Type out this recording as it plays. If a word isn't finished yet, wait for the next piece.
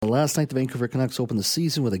last night, the Vancouver Canucks opened the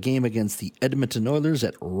season with a game against the Edmonton Oilers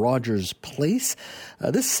at Rogers Place.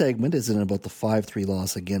 This segment isn't about the 5-3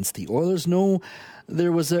 loss against the Oilers. No,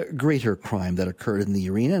 there was a greater crime that occurred in the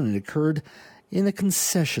arena, and it occurred in the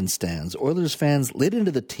concession stands. Oilers fans lit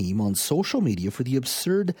into the team on social media for the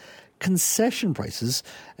absurd concession prices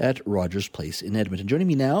at Rogers Place in Edmonton. Joining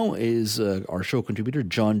me now is our show contributor,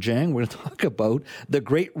 Jang. We're going to talk about the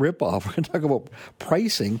great ripoff. We're going to talk about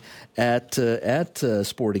pricing at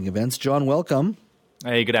sporting events. John, welcome.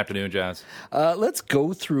 Hey, good afternoon, Jazz. Let's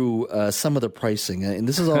go through some of the pricing, and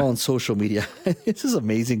this is all on social media. This is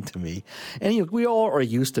amazing to me. And we all are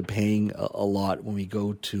used to paying a lot when we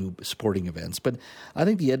go to sporting events, but I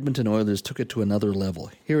think the Edmonton Oilers took it to another level.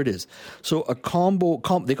 Here it is. So a combo,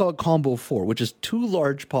 they call it Combo 4, which is 2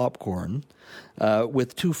 large popcorn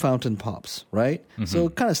with 2 fountain pops, right? Mm-hmm. So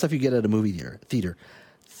kind of stuff you get at a movie theater.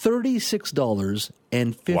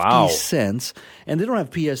 $36.50. Wow. And they don't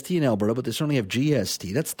have PST in Alberta, but they certainly have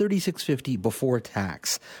GST. That's $36.50 before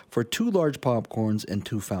tax for 2 large popcorns and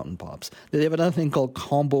 2 fountain pops. They have another thing called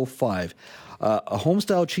Combo 5. A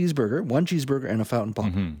home-style cheeseburger, 1 cheeseburger and a fountain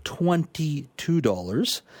pop,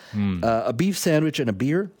 $22. A beef sandwich and a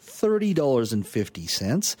beer,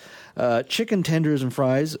 $30.50. Chicken tenders and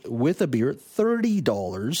fries with a beer,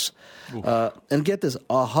 $30. And get this,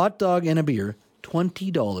 a hot dog and a beer,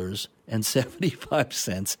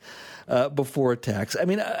 $20.75 before tax. I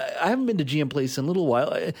mean, I haven't been to GM Place in a little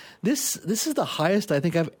while. This is the highest I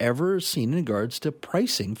think I've ever seen in regards to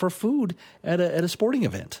pricing for food at a sporting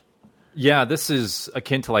event. Yeah, this is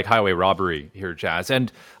akin to like highway robbery here, Jazz.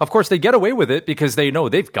 And of course, they get away with it because they know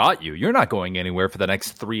they've got you. You're not going anywhere for the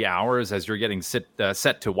next 3 hours as you're getting set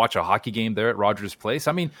to watch a hockey game there at Rogers Place.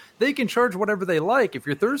 I mean, they can charge whatever they like. If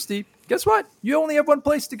you're thirsty, guess what? You only have one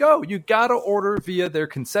place to go. You got to order via their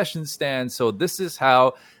concession stand. So this is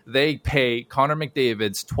how they pay Connor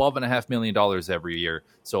McDavid's $12.5 million every year.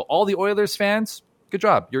 So all the Oilers fans, good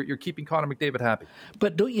job. You're keeping Connor McDavid happy.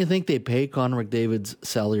 But don't you think they pay Connor McDavid's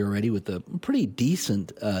salary already with a pretty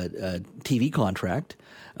decent TV contract?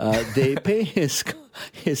 They pay his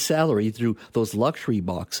salary through those luxury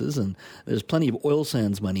boxes, and there's plenty of oil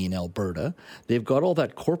sands money in Alberta. They've got all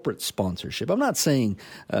that corporate sponsorship. I'm not saying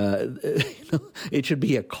it should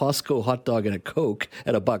be a Costco hot dog and a Coke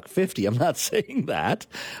at $1.50. I'm not saying that,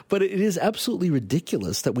 but it is absolutely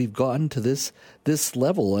ridiculous that we've gotten to this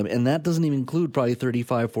level, and that doesn't even include probably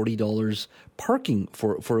 $35, $40 parking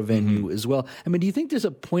for a venue as well. I mean, do you think there's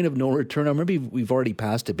a point of no return? Or maybe we've already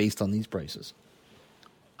passed it based on these prices.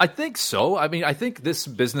 I think so. I mean, I think this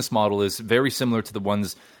business model is very similar to the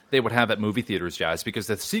ones they would have at movie theaters, Jazz, because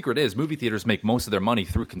the secret is movie theaters make most of their money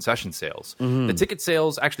through concession sales. The ticket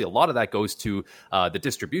sales, actually, a lot of that goes to the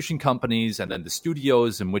distribution companies and then the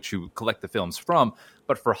studios in which you collect the films from.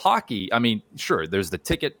 But for hockey, I mean, sure, there's the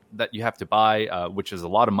ticket that you have to buy, which is a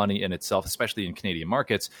lot of money in itself, especially in Canadian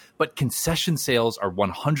markets. But concession sales are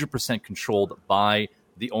 100% controlled by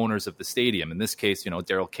the owners of the stadium. In this case,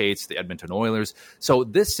 Daryl Cates, the Edmonton Oilers. So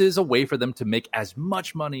this is a way for them to make as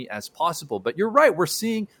much money as possible. But you're right, we're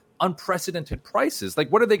seeing unprecedented prices.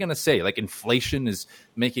 Like, what are they going to say? Like, inflation is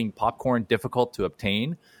making popcorn difficult to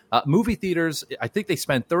obtain. Movie theaters, I think they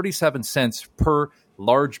spend 37 cents per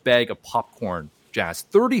large bag of popcorn, Jazz.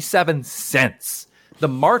 37 cents. The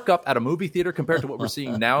markup at a movie theater compared to what we're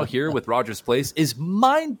seeing now here with Rogers Place is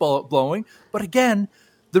mind-blowing. But again,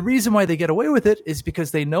 the reason why they get away with it is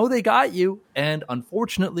because they know they got you, and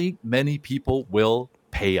unfortunately, many people will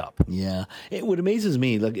pay up. Yeah. What amazes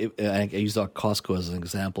me, like I use Costco as an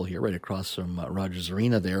example here, right across from Rogers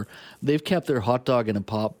Arena there. They've kept their hot dog and a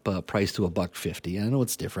pop price to $1.50. I know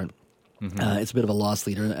it's different. It's a bit of a loss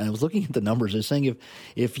leader. And I was looking at the numbers. They're saying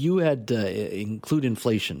if you had include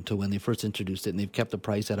inflation to when they first introduced it, and they've kept the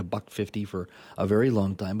price at $1.50 for a very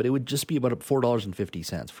long time, but it would just be about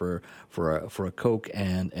 $4.50 for a Coke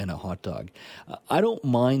and a hot dog. I don't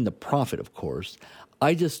mind the profit, of course.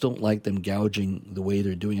 I just don't like them gouging the way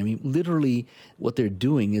they're doing. I mean, literally, what they're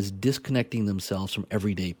doing is disconnecting themselves from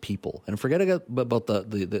everyday people. And forget about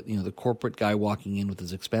the corporate guy walking in with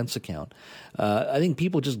his expense account. I think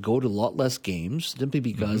people just go to a lot less games simply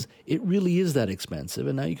because it really is that expensive,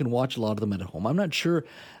 and now you can watch a lot of them at home. I'm not sure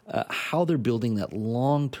how they're building that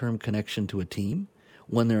long-term connection to a team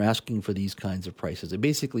when they're asking for these kinds of prices. It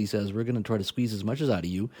basically says we're going to try to squeeze as much as out of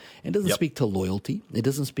you. It doesn't speak to loyalty. It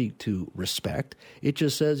doesn't speak to respect. It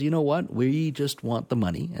just says, you know what, we just want the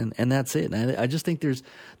money, and that's it. And I just think there's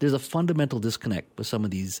a fundamental disconnect with some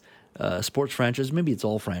of these sports franchises. Maybe it's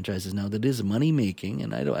all franchises now that is money making,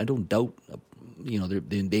 and I don't doubt.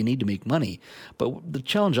 They need to make money, but the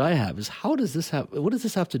challenge I have is what does this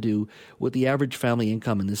have to do with the average family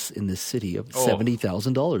income in this city of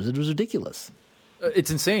 $70,000? It was ridiculous. It's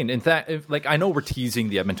insane. In fact, I know we're teasing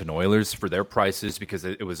the Edmonton Oilers for their prices because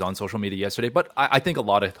it was on social media yesterday, but I think a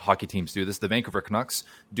lot of hockey teams do this. The Vancouver Canucks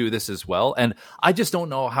do this as well, and I just don't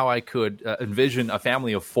know how I could envision a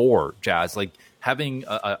family of four, Jazz, having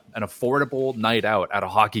an affordable night out at a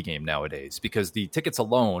hockey game nowadays, because the tickets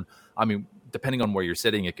alone, I mean, depending on where you're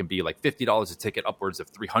sitting, it can be like $50 a ticket, upwards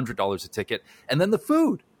of $300 a ticket. And then the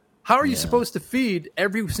food. How are you supposed to feed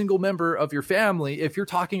every single member of your family if you're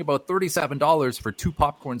talking about $37 for 2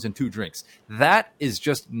 popcorns and 2 drinks? That is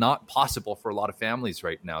just not possible for a lot of families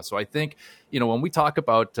right now. So I think, when we talk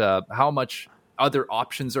about how much other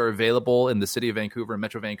options are available in the city of Vancouver and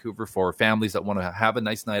Metro Vancouver for families that want to have a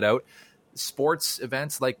nice night out, sports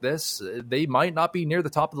events like this, they might not be near the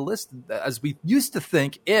top of the list as we used to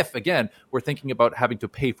think if, again, we're thinking about having to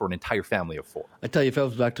pay for an entire family of 4. I tell you, if I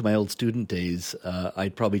was back to my old student days,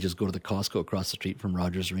 I'd probably just go to the Costco across the street from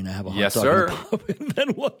Rogers Arena, have a hot dog and a pop, and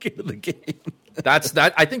then walk into the game.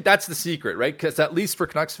 I think that's the secret, right? Because at least for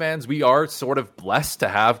Canucks fans, we are sort of blessed to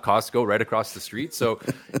have Costco right across the street. So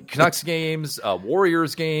Canucks games,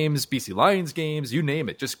 Warriors games, BC Lions games, you name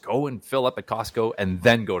it, just go and fill up at Costco and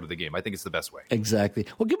then go to the game. I think it's the best way. Exactly.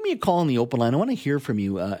 Well, give me a call on the open line. I want to hear from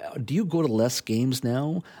you. Do you go to less games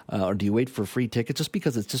now, or do you wait for free tickets? Just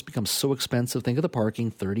because it's just become so expensive. Think of the parking,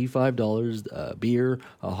 $35, beer,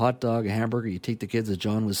 a hot dog, a hamburger. You take the kids, as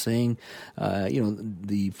John was saying.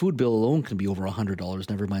 The food bill alone can be over $100,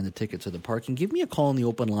 never mind the tickets or the parking. Give me a call on the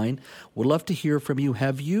open line. Would love to hear from you.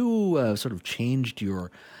 Have you sort of changed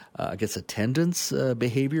your attendance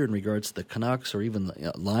behavior in regards to the Canucks or even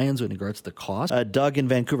the Lions in regards to the cost? Doug in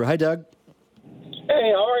Vancouver. Hi, Doug.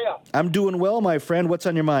 Hey, how are you? I'm doing well, my friend. What's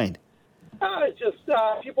on your mind? It's just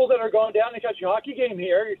people that are going down to catch a hockey game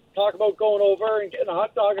here. You talk about going over and getting a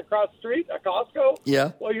hot dog across the street at Costco.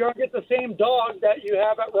 Yeah. Well, you're going to get the same dog that you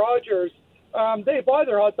have at Rogers. They buy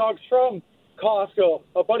their hot dogs from Costco.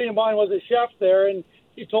 A buddy of mine was a chef there, and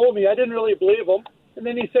he told me, I didn't really believe him. And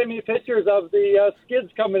then he sent me pictures of the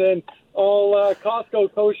skids coming in, all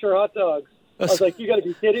Costco kosher hot dogs. I was like, you got to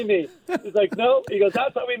be kidding me. He's like, no. He goes,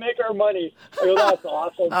 that's how we make our money. I go, that's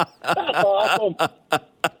awesome. That's awesome.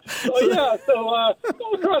 So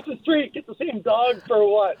go across the street, get the same dog for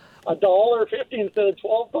what? $1.50 instead of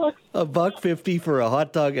 $12. $1.50 for a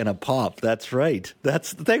hot dog and a pop. That's right.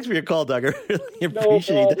 Thanks for your call, Doug. I really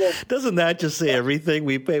appreciate it. Doesn't that just say everything?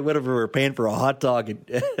 We pay whatever we're paying for a hot dog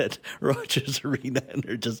at Rogers Arena, and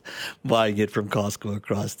they're just buying it from Costco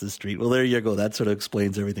across the street. Well, there you go. That sort of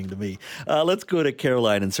explains everything to me. Let's go to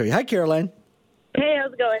Caroline and Surrey. Hi, Caroline. Hey,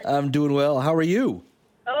 how's it going? I'm doing well. How are you?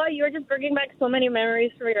 Oh, you're just bringing back so many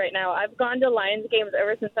memories for me right now. I've gone to Lions games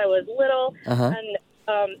ever since I was little, and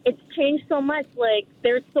it's changed so much. Like,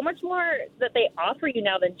 there's so much more that they offer you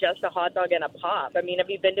now than just a hot dog and a pop. I mean, have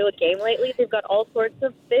you been to a game lately? They've got all sorts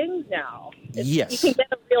of things now. Yes. You can get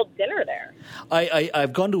a real dinner there.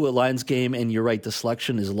 I've gone to a Lions game, and you're right, the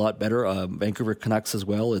selection is a lot better. Vancouver Canucks as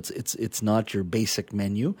well. It's not your basic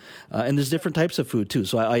menu, and there's different types of food too.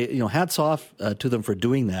 So I hats off to them for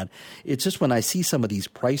doing that. It's just when I see some of these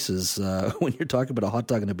prices, when you're talking about a hot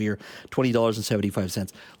dog and a beer,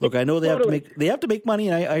 $20.75. Look, I know they have to make money,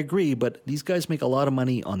 and I agree, but these guys make a lot of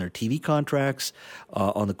money on their TV contracts,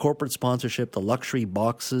 on the corporate sponsorship, the luxury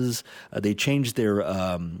boxes. They change their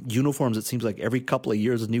uniforms. It seems like every couple of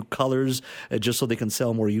years with new colors, just so they can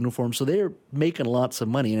sell more uniforms. So they're making lots of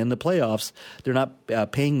money. And in the playoffs, they're not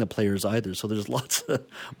paying the players either. So there's lots of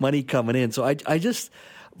money coming in. So I just,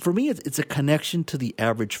 for me, it's a connection to the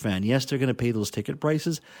average fan. Yes, they're going to pay those ticket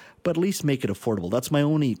prices, but at least make it affordable. That's my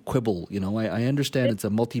only quibble. I understand it's a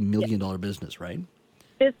multi-million-dollar business, right?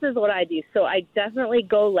 This is what I do. So I definitely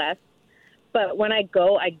go less, but when I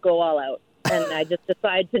go all out. And I just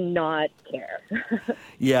decide to not care.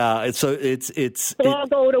 Yeah, so I'll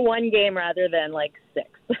go to one game rather than like 6.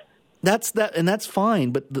 That's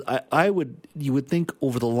fine. But you would think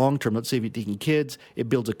over the long term. Let's say if you're taking kids, it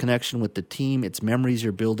builds a connection with the team. It's memories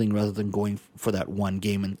you're building rather than going for that one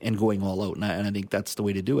game and going all out. And I think that's the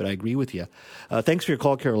way to do it. I agree with you. Thanks for your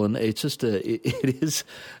call, Carolyn. It's just it is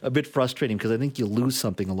a bit frustrating because I think you lose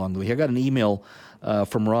something along the way. I got an email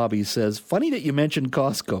from Rob. He says, funny that you mentioned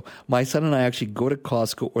Costco. My son and I actually go to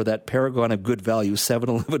Costco or that Paragon of Good Value,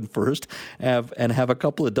 7-Eleven first, and have a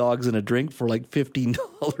couple of dogs and a drink for like $15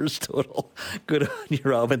 total. Good on you,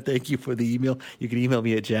 Rob, and thank you for the email. You can email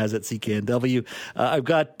me at jazz@cknw. I've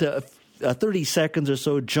got 30 seconds or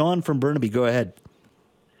so. John from Burnaby, go ahead.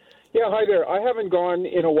 Yeah, hi there. I haven't gone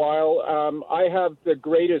in a while. I have the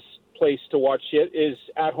greatest place to watch it is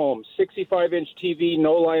at home. 65-inch TV,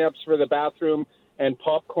 no lineups for the bathroom, and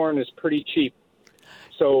popcorn is pretty cheap.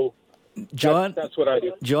 So John, that's what I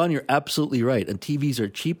do. John, you're absolutely right. And TVs are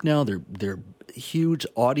cheap now. They're huge.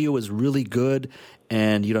 Audio is really good.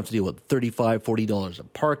 And you don't have to deal with $35, $40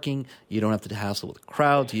 of parking. You don't have to hassle with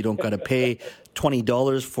crowds. You don't got to pay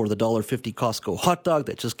 $20 for the $1.50 Costco hot dog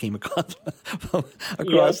that just came across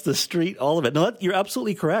the street. All of it. No, you're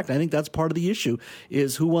absolutely correct. I think that's part of the issue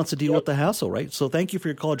is who wants to deal with the hassle, right? So thank you for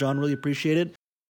your call, John. Really appreciate it.